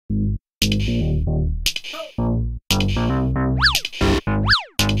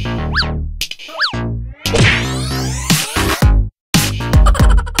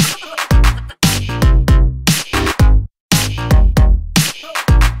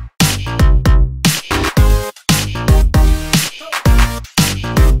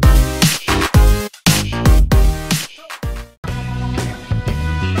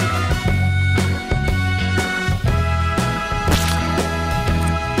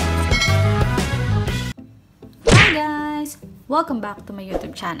Welcome back to my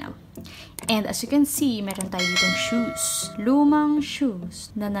YouTube channel. And as you can see, meron tayo ditong shoes. Lumang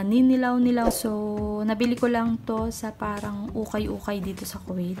shoes na naninilaw-nilaw. So, nabili ko lang to sa parang ukay-ukay dito sa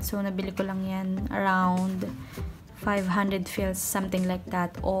Kuwait. So, nabili ko lang yan around 500 fils, something like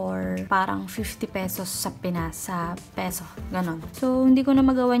that, or parang 50 pesos sa Pinas, sa peso, ganon. So, hindi ko na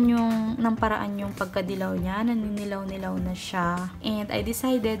magawan yung ng paraan yung pagkadilaw niya, naninilaw-nilaw na siya, and I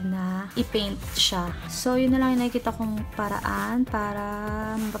decided na i-paint siya. So, yun na lang yung nakikita kong paraan para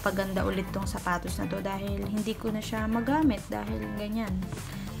mapapaganda ulit tong sapatos na to, dahil hindi ko na siya magamit dahil ganyan.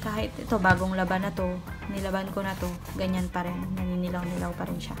 Kahit ito, bagong laban na to, nilaban ko na to, ganyan pa rin, naninilaw-nilaw pa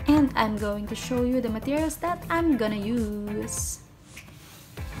rin siya. And I'm going to show you the materials that I'm gonna use.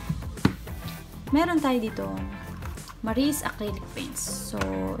 Meron tayo dito Maris acrylic paints. So,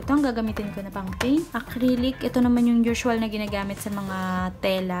 ito ang gagamitin ko na pang paint. Acrylic, ito naman yung usual na ginagamit sa mga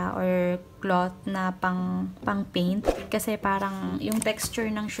tela or cloth na pang paint. Kasi parang yung texture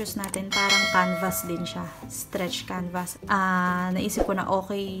ng shoes natin parang canvas din siya. Stretch canvas. Naisip ko na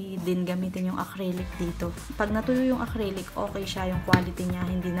okay din gamitin yung acrylic dito. Pag natuyo yung acrylic, okay siya yung quality niya.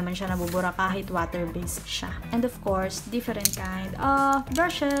 Hindi naman siya nabubura kahit water-based siya. And of course, different kind of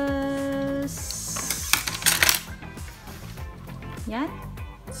brushes. Yan.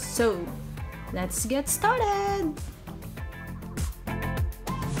 So, let's get started!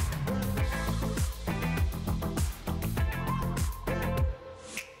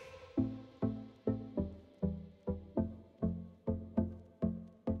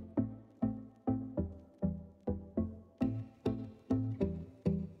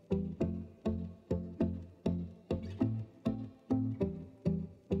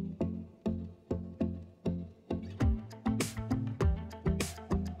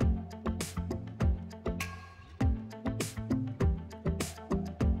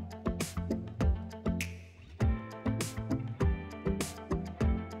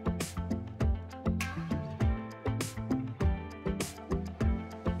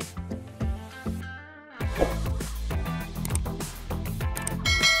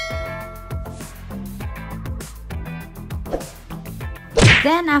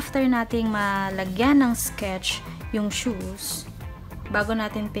 Then, after nating malagyan ng sketch yung shoes, bago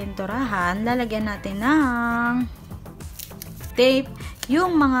natin pinturahan, lalagyan natin ng tape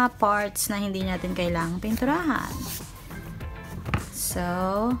yung mga parts na hindi natin kailangang pinturahan.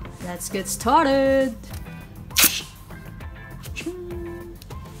 So, let's get started!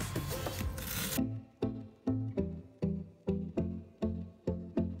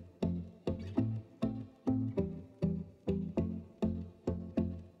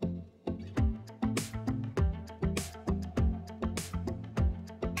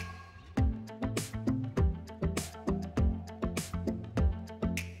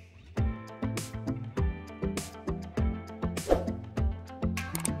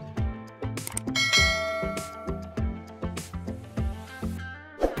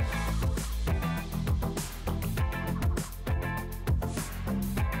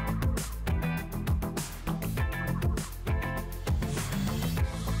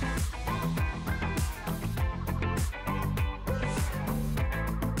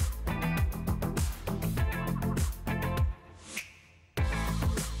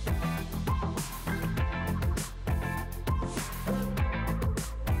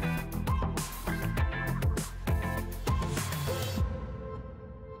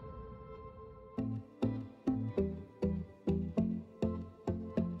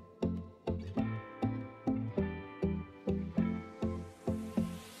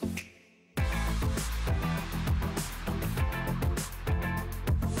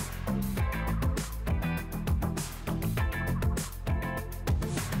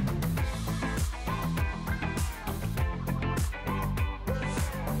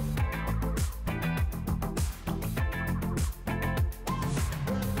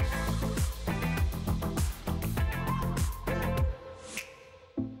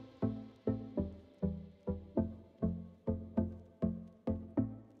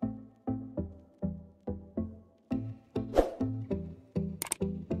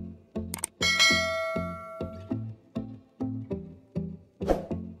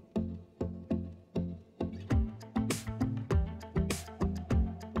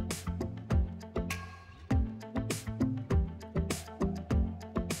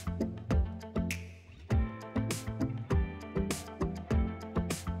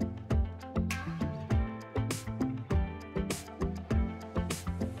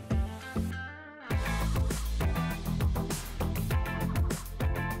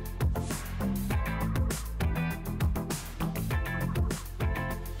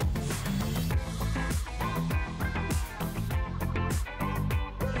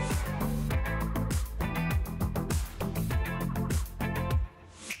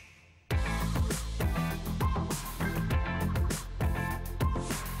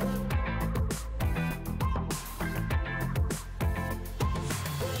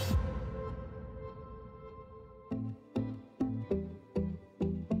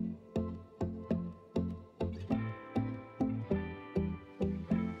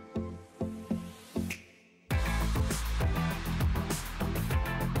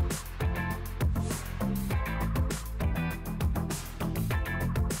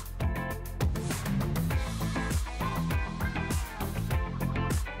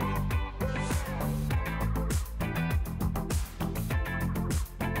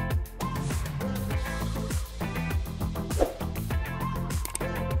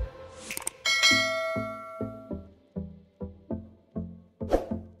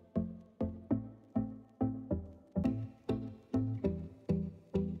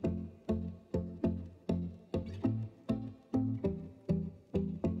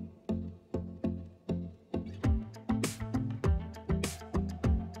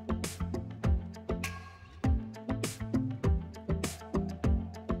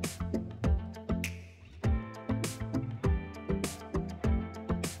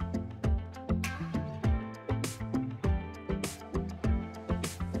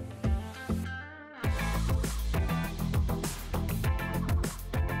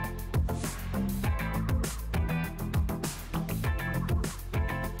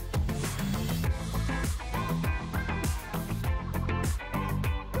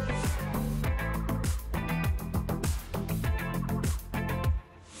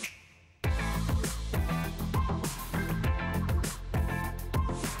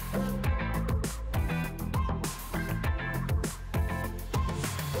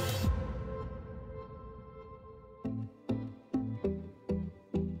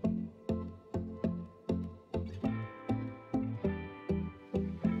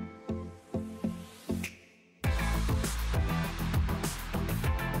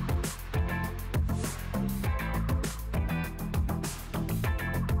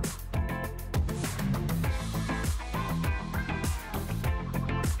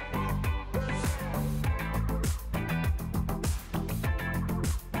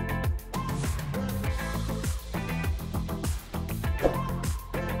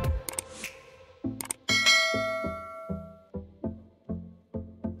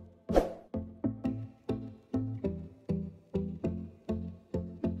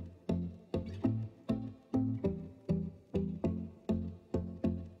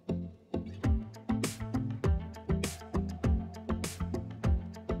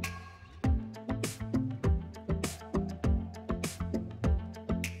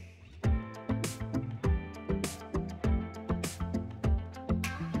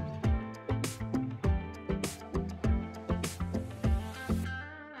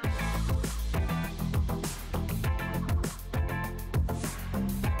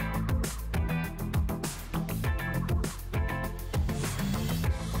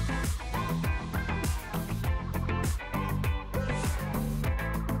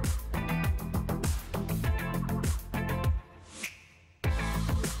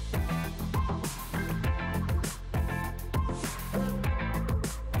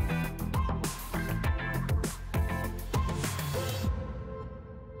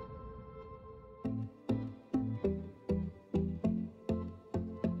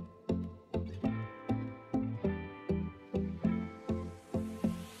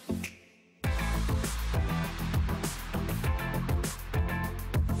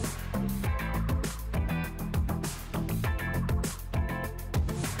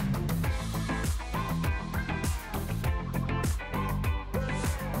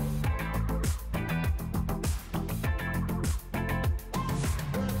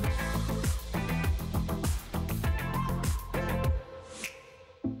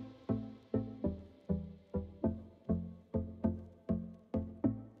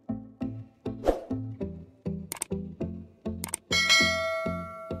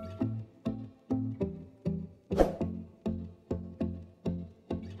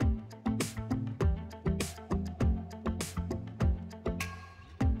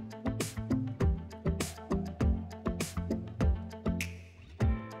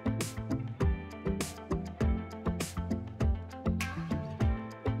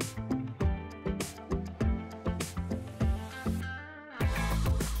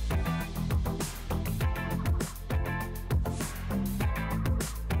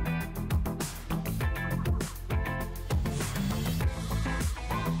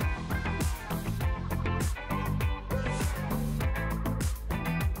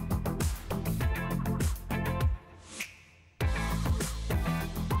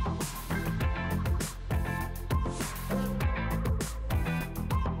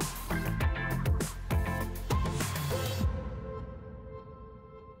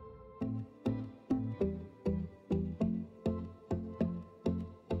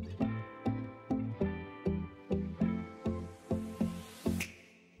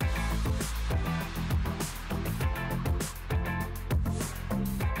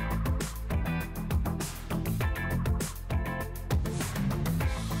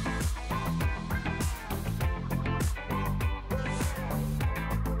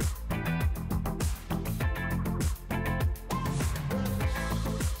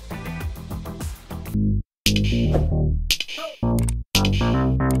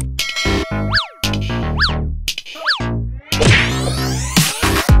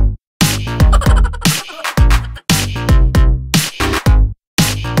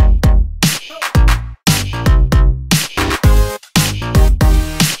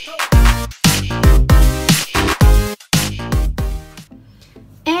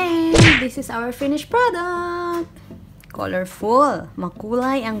 this is our finished product. Colorful.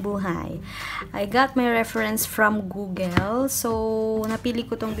 Makulay ang buhay. I got my reference from Google. So, napili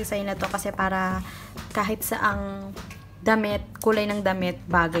ko tong design na to kasi para kahit saang damit, kulay ng damit,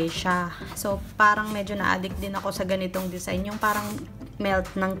 bagay siya. So, parang medyo na-addict din ako sa ganitong design. Yung parang melt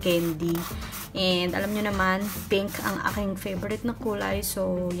ng candy. And, alam nyo naman, pink ang aking favorite na kulay.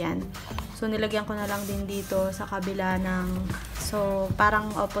 So, yan. So, nilagyan ko na lang din dito sa kabila ng... So,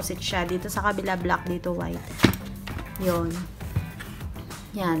 parang opposite siya. Dito sa kabila, black. Dito, white. Yun.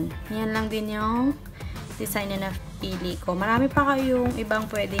 Yan. Yan lang din yung design na napili ko. Marami pa kayong ibang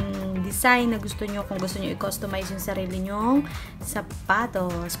pwedeng design na gusto nyo kung gusto nyo i-customize yung sarili nyong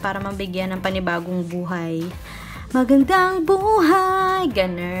sapatos para mabigyan ng panibagong buhay. Magandang buhay!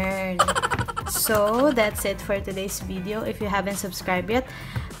 Ganun. So, that's it for today's video. If you haven't subscribed yet,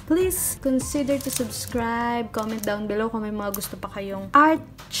 please consider to subscribe. Comment down below kung may mga gusto pa kayong art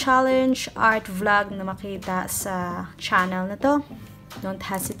challenge, art vlog na makita sa channel na to. Don't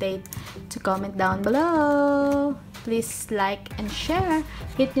hesitate to comment down below. Please like and share.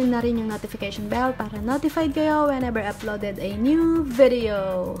 Hit nyo na rin yung notification bell para notified kayo whenever uploaded a new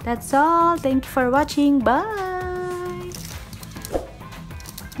video. That's all. Thank you for watching. Bye!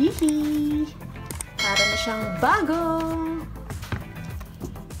 Yee! Para na siyang bago!